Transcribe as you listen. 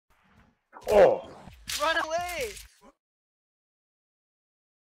Oh! Run away!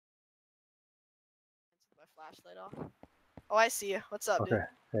 My flashlight off. Oh, I see you. What's up, Okay,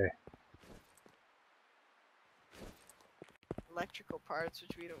 dude? hey. Electrical parts,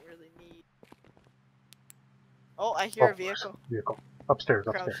 which we don't really need. Oh, I hear a Oh, vehicle. vehicle. Upstairs,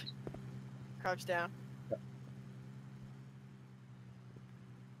 Crouch. upstairs. Crouch down. Yep.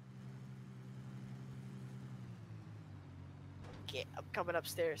 Okay, I'm coming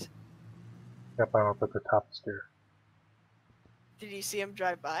upstairs. Yep, I'm up at the top of the stairs. Did you see him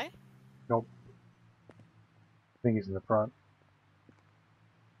drive by? Nope. I think he's in the front.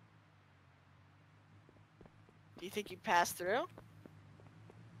 Do you think he passed through?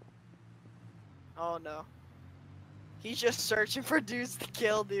 Oh no. He's just searching for dudes to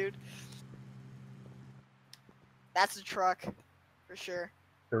kill, dude. That's a truck. For sure.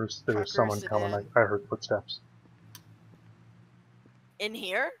 There was Truck or someone coming. sedan. I heard footsteps. In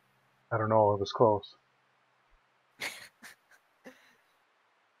here? I don't know, it was close.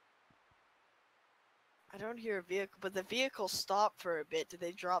 I don't hear a vehicle, but the vehicle stopped for a bit. Did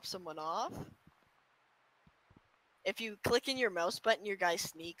they drop someone off? If you click in your mouse button, your guy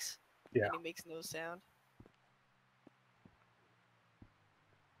sneaks. Yeah. And he makes no sound.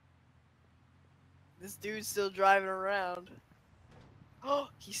 This dude's still driving around. Oh,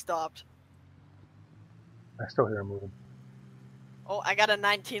 he stopped. I still hear him moving. Oh, I got a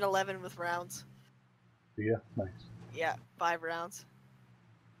 1911 with rounds. Do you? Nice. Yeah, 5 rounds.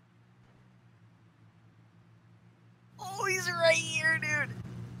 Oh, he's right here, dude.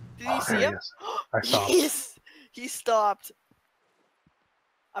 Did you see him? I saw him. Yes, he stopped.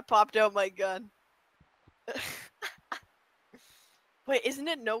 I popped out my gun. Wait, isn't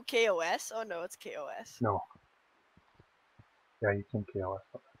it no KOS? Oh no, it's KOS. No. Yeah, you can KOS.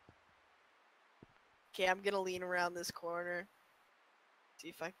 Okay, I'm gonna lean around this corner. See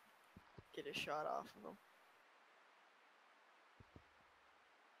if I can get a shot off of him.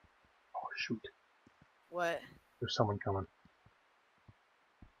 Oh, shoot. What? There's someone coming.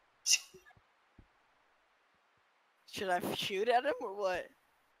 Should I shoot at him or what?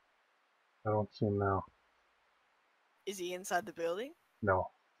 I don't see him now. Is he inside the building? No.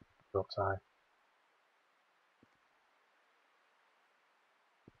 He's outside.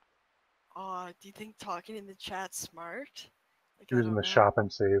 Oh, do you think talking in the chat's smart? Like, He I was in don't the know. shop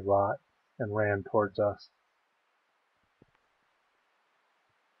and save lot and ran towards us.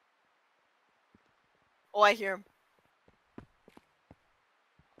 Oh, I hear him.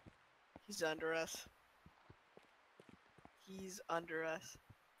 He's under us. He's under us.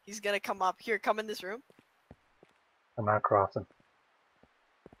 He's gonna come up. Here, come in this room. I'm not crossing.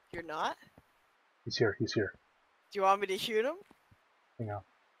 You're not? He's here. He's here. Do you want me to shoot him? Hang on.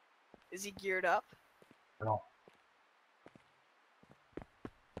 Is he geared up? No.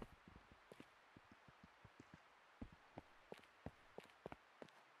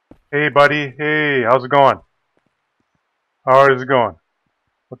 Hey, buddy. Hey, how's it going? How is it going?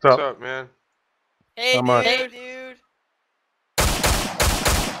 What's up? What's up, man? Hey, How dude. much? Hey, dude.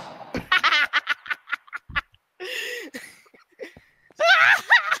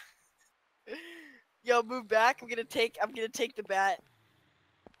 Yo, move back. I'm gonna take the bat.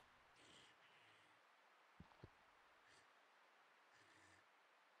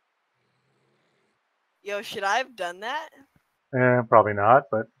 Yo, should I have done that? Probably not,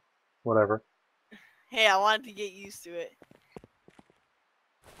 but whatever. Hey, I wanted to get used to it.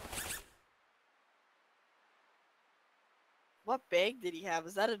 What bag did he have?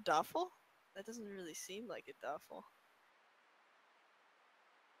 Is that a duffel? That doesn't really seem like a duffel.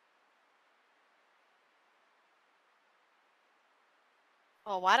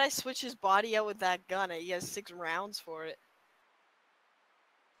 Oh, why'd I switch his body out with that gun? He has 6 rounds for it.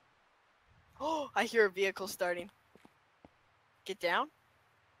 Oh, I hear a vehicle starting. Get down.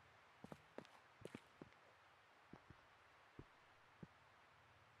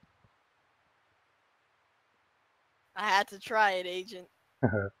 I had to try it, Agent.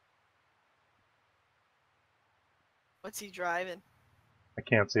 What's he driving? I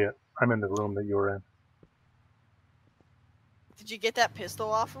can't see it. I'm in the room that you were in. Did you get that pistol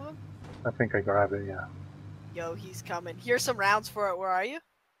off of him? I think I grabbed it, yeah. Yo, he's coming. Here's some rounds for it. Where are you?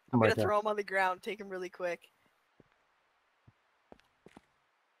 I'm Right gonna there. throw him on the ground. Take him really quick.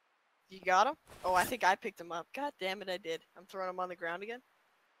 You got him? Oh, I think I picked him up. God damn it, I did. I'm throwing him on the ground again.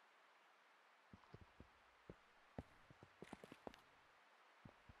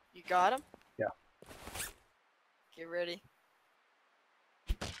 You got him? Yeah. Get ready.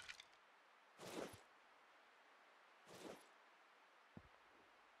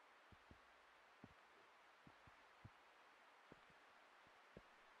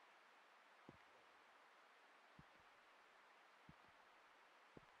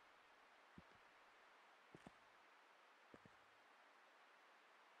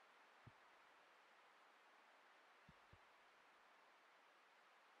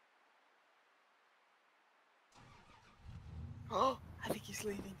 Oh, I think he's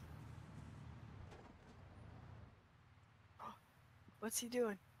leaving. What's he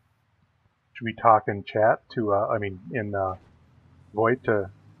doing? Should we talk in chat to, in Void to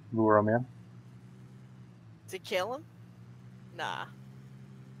lure him in? To kill him? Nah.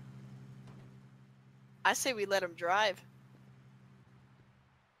 I say we let him drive.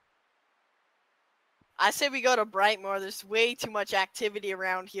 I say we go to Brightmoor. There's way too much activity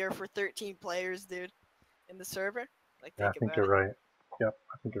around here for 13 players, dude. In the server. Like, Yeah, I think think about you're it. right. Yep,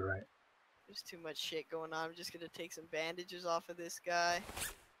 I think you're right. There's too much shit going on. I'm just gonna take some bandages off of this guy.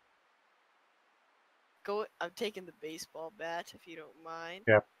 I'm taking the baseball bat, if you don't mind.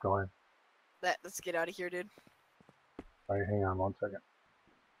 Yep, go ahead. Let's get out of here, dude. Alright, hang on 1 second.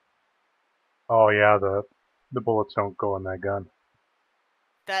 Oh yeah, the bullets don't go in that gun.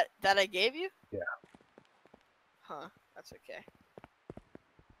 That I gave you? Yeah. Huh, that's okay.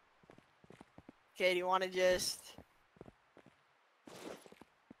 Okay, do you want to just...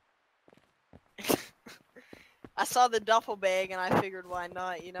 I saw the duffel bag and I figured why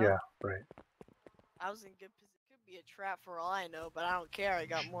not, you know? Yeah, right. I was in good position. Could be a trap for all I know, but I don't care. I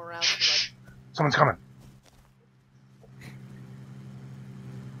got more rounds for like... Someone's coming.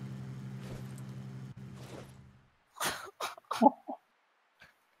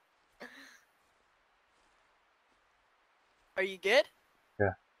 Are you good?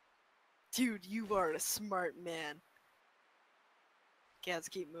 Yeah. Dude, you are a smart man. Okay, let's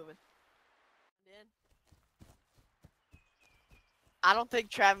keep moving. I don't think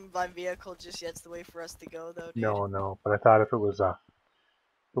traveling by vehicle just yet's the way for us to go, though, dude. No, but I thought if it was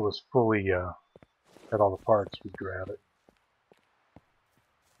fully had all the parts, we'd grab it.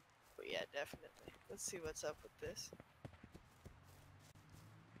 But yeah, definitely. Let's see what's up with this.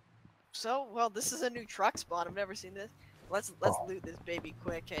 So, well, this is a new truck spawn. I've never seen this. Let's loot this baby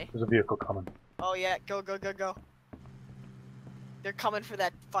quick, hey? There's a vehicle coming. Oh yeah, go. They're coming for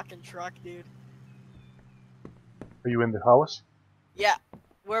that fucking truck, dude. Are you in the house? Yeah.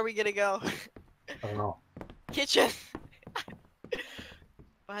 Where are we gonna go? I don't know. Kitchen!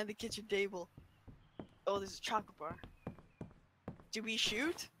 Behind the kitchen table. Oh, there's a chocolate bar. Do we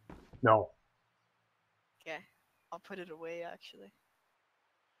shoot? No. Okay. I'll put it away, actually.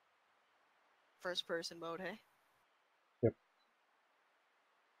 First person mode, hey? Yep.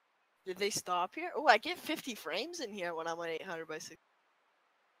 Did they stop here? Oh, I get 50 frames in here when I'm on 800 by 6.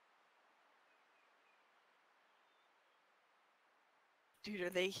 Dude,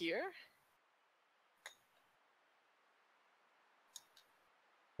 are they here?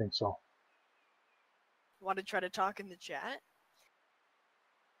 I think so. Want to try to talk in the chat?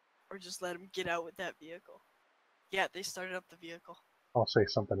 Or just let them get out with that vehicle? Yeah, they started up the vehicle. I'll say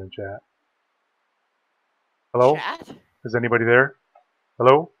something in chat. Hello? Chat? Is anybody there?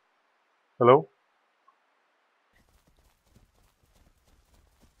 Hello? Hello?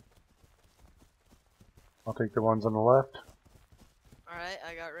 I'll take the ones on the left. Alright,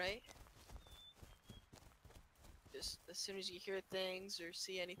 I got right. Just as soon as you hear things or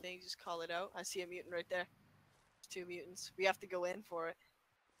see anything, just call it out. I see a mutant right there. There's 2 mutants. We have to go in for it.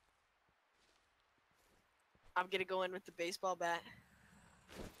 I'm gonna go in with the baseball bat.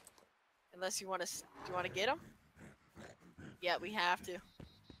 Unless you want to... Do you want to get him? Yeah, we have to.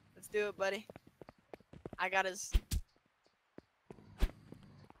 Let's do it, buddy. I got his...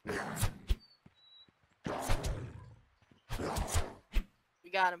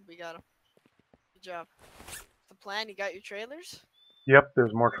 We got him. Good job. The plan, you got your trailers? Yep,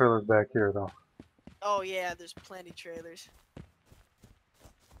 there's more trailers back here though. Oh yeah, there's plenty trailers.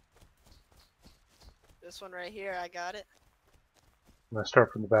 This one right here, I got it. I'm gonna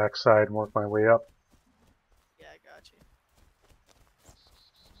start from the back side and work my way up. Yeah, I got you.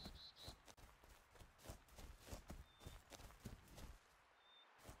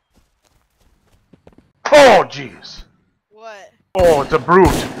 Oh, jeez. What? Oh, it's a brute.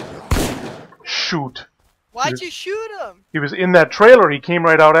 Shoot. Why'd you shoot him? He was in that trailer. He came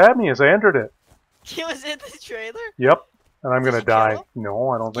right out at me as I entered it. He was in the trailer? Yep. And I'm Did gonna you kill die. him? No,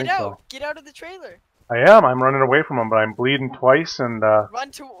 I don't Get think out! so. Get out of the trailer! I am. I'm running away from him, but I'm bleeding twice and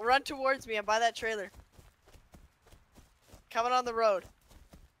Run towards me. I'm by that trailer. Coming on the road.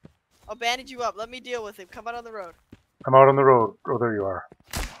 I'll bandage you up. Let me deal with him. Come out on the road. I'm out on the road. Oh, there you are.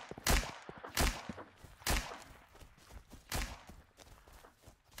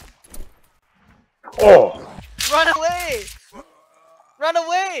 Oh! Run away! Run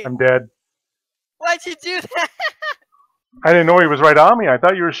away! I'm dead. Why'd you do that? I didn't know he was right on me. I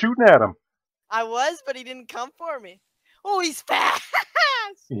thought you were shooting at him. I was, but he didn't come for me. Oh, he's fast!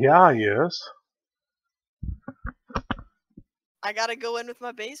 Yeah, he is. I gotta go in with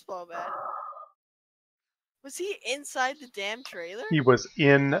my baseball bat. Was he inside the damn trailer? He was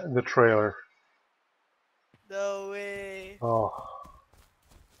in the trailer. No way. Oh.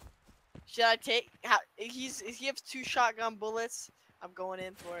 Should I take? He has 2 shotgun bullets. I'm going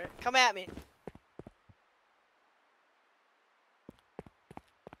in for it. Come at me.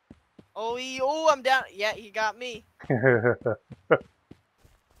 Oh, I'm down. Yeah, he got me.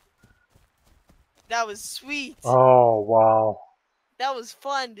 That was sweet. Oh, wow. That was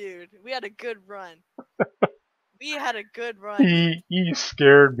fun, dude. We had a good run. We had a good run, dude. He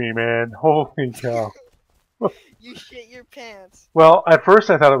scared me, man. Holy cow. You shit your pants. Well, at first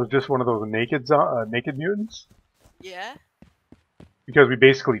I thought it was just one of those naked mutants. Yeah? Because we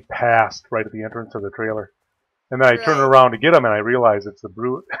basically passed right at the entrance of the trailer. And then I turn Right. around to get him and I realize it's the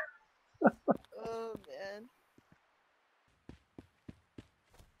brute. Oh, man.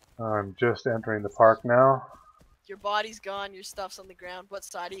 I'm just entering the park now. Your body's gone. Your stuff's on the ground. What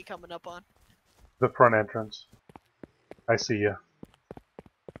side are you coming up on? The front entrance. I see you.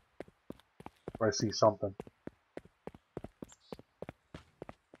 I see something.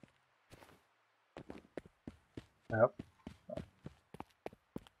 Yep.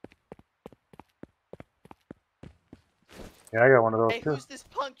 Yeah, I got one of those Hey, too. who's this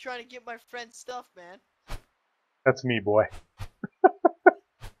punk trying to get my friend's stuff, man? That's me, boy.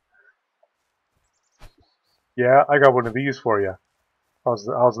 Yeah, I got one of these for you. How's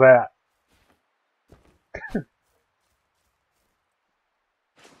that?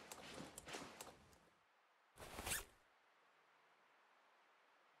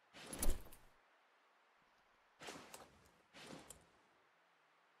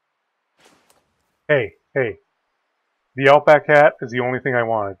 Hey, hey. The Outback hat is the only thing I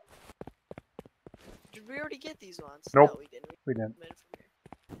wanted. Did we already get these ones? Nope. No, we didn't. We didn't.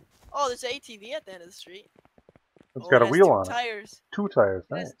 Oh, there's an ATV at the end of the street. It's Oh, got it a has wheel 2 on it. tires. 2 tires.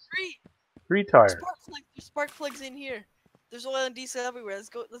 It has Nice. 3. 3 tires. There's spark plugs in here. There's oil and diesel everywhere. Let's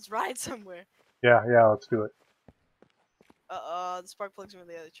go. Let's ride somewhere. Yeah, let's do it. The spark plugs are in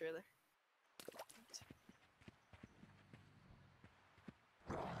the other trailer.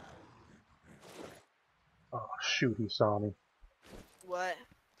 Oh, shoot, he saw me. What?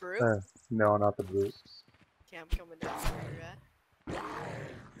 Brute? No, not the brute. Okay, I'm coming down where you're at.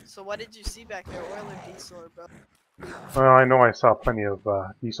 So what did you see back there? Oil or diesel or both? Well, I know I saw plenty of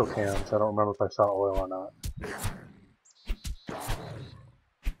diesel cans. I don't remember if I saw oil or not.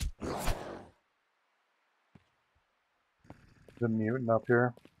 The mutant up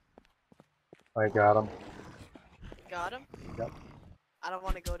here. I got him. Got him? Yep. I don't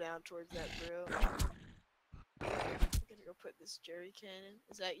want to go down towards that brute. I'm gonna go put this jerry cannon.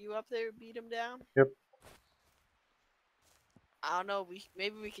 Is that you up there? Beat him down? Yep. I don't know.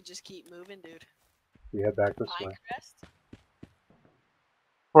 Maybe we could just keep moving, dude. We head back this way. Pinecrest?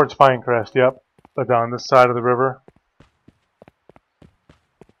 Towards Pinecrest, yep. But down this side of the river.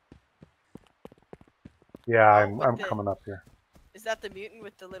 Yeah, I'm coming up here. Is that the mutant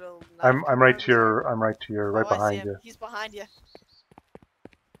with the little knife? I'm right to your right I see behind him. you. He's behind you.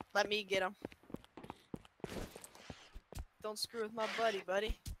 Let me get him. Don't screw with my buddy.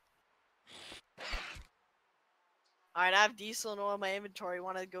 Alright, I have diesel and oil in my inventory.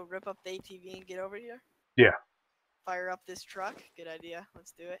 Want to go rip up the ATV and get over here? Yeah. Fire up this truck? Good idea.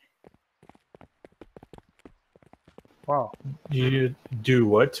 Let's do it. Wow. You do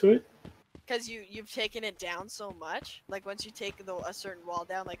what to it? Because you've taken it down so much. Like, once you take a certain wall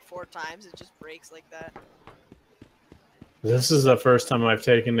down like 4 times, it just breaks like that. This is the first time I've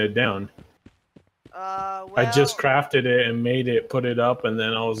taken it down. Well... I just crafted it and made it, put it up, and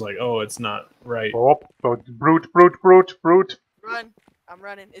then I was like, oh, it's not right. Oh, brute. Run. I'm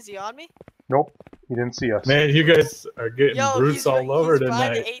running. Is he on me? Nope. He didn't see us. Man, you guys are getting brutes all over he's by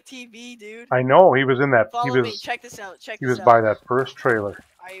tonight. the ATV, dude. I know, he was in that. Follow me. Check this out. He was by that first trailer.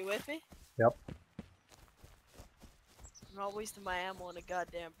 Are you with me? Yep. I'm not wasting my ammo on a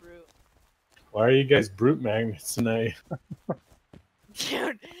goddamn brute. Why are you guys brute magnets tonight?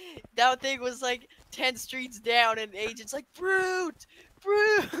 Dude, that thing was like 10 streets down, and agent's like, brute!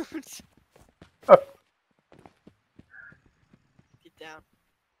 Get down.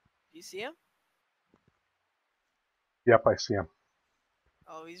 Do you see him? Yep, I see him.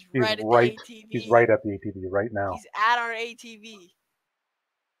 Oh, he's He's right at the ATV. He's right at the ATV right now. He's at our ATV.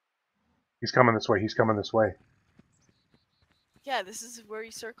 He's coming this way. Yeah, this is where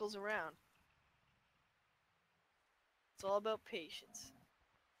he circles around. It's all about patience.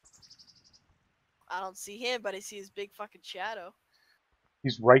 I don't see him, but I see his big fucking shadow.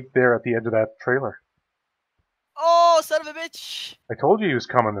 He's right there at the edge of that trailer. Oh, son of a bitch! I told you he was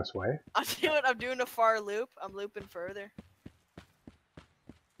coming this way. I'm doing a far loop. I'm looping further.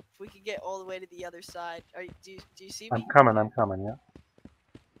 we could get all the way to the other side. Do you see I'm me? coming, yeah.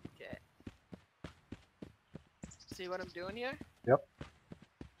 Okay. See what I'm doing here? Yep.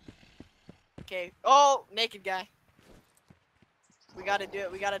 Okay. Oh, naked guy. We gotta do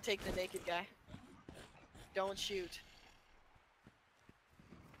it. We gotta take the naked guy. Don't shoot.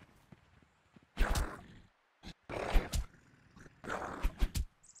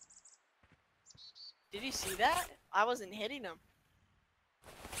 Did you see that? I wasn't hitting him.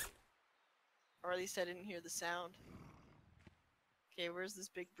 Or at least I didn't hear the sound. Okay, where's this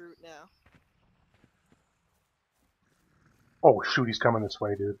big brute now? Oh shoot, he's coming this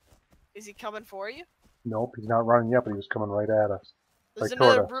way, dude. Is he coming for you? Nope, he's not running yet, but he was coming right at us. There's Like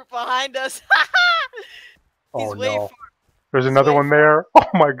another toward us. brute behind us. He's Oh way no. far. There's He's another way one there. Oh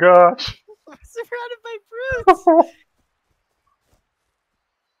my gosh. I'm surrounded by brutes.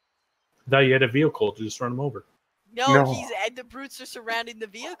 I thought you had a vehicle to just run them over. No, No. the brutes are surrounding the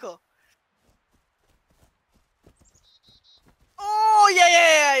vehicle. Oh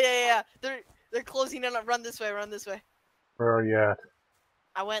yeah. They're closing in. Run this way. Run this way. Where are you at?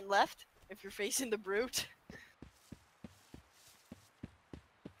 I went left. If you're facing the brute. Do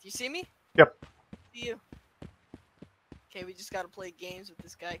you see me? Yep. See you. Okay, we just gotta play games with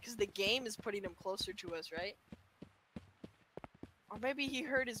this guy because the game is putting him closer to us, right? Or maybe he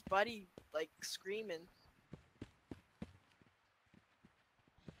heard his buddy like screaming.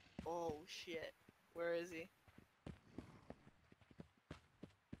 Oh shit! Where is he?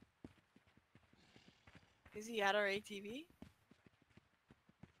 Is he at our ATV?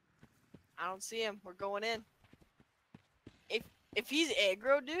 I don't see him. We're going in. If he's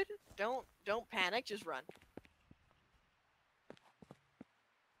aggro, dude, don't panic. Just run.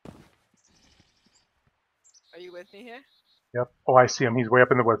 Are you with me here? Yep. Oh, I see him. He's way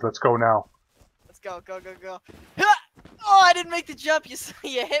up in the woods. Let's go now. Let's go. Ha! Oh, I didn't make the jump. You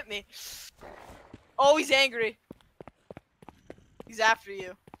hit me. Oh, he's angry. He's after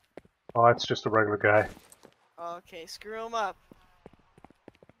you. Oh, that's just a regular guy. Okay, screw him up.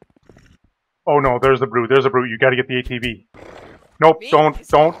 Oh no, there's the brute. There's a brute. You gotta get the ATV. Nope, Me? don't.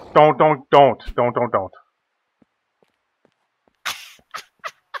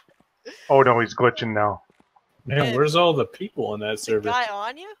 Oh no, he's glitching now. Man, Hey, where's all the people in that The server? guy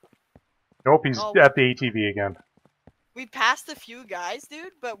on you? Nope, he's Oh. at the ATV again. We passed a few guys,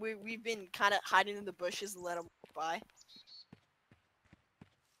 dude, but we've been kind of hiding in the bushes and let them by.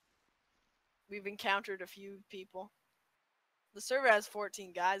 We've encountered a few people. The server has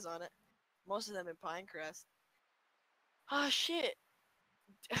 14 guys on it. Most of them in Pinecrest. Oh shit.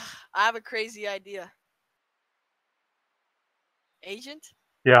 I have a crazy idea. Agent?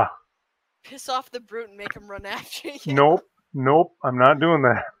 Yeah. Piss off the brute and make him run after you. Nope, I'm not doing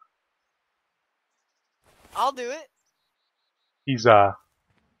that. I'll do it. He's going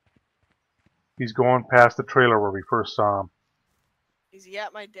past the trailer where we first saw him. Is he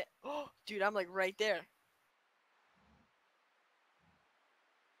at my Oh, dude, I'm like right there.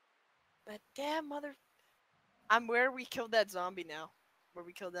 That damn mother. I'm where we killed that zombie now. Where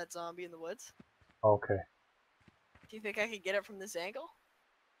we killed that zombie in the woods. Okay. Do you think I could get it from this angle?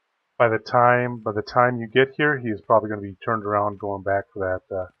 By the time you get here, he's probably going to be turned around going back for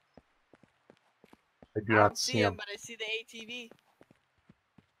that. I do I not don't see see him. him, but I see the ATV.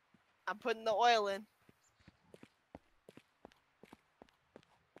 I'm putting the oil in.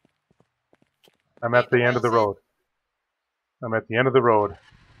 I'm Okay, at the end of the oil's in. road. I'm at the end of the road.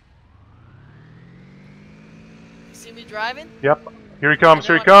 You see me driving? Yep. Here he comes.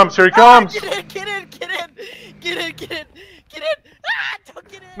 Here he Ah, comes. Here he comes. Get in! Ah, don't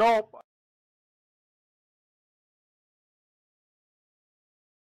get in! Nope.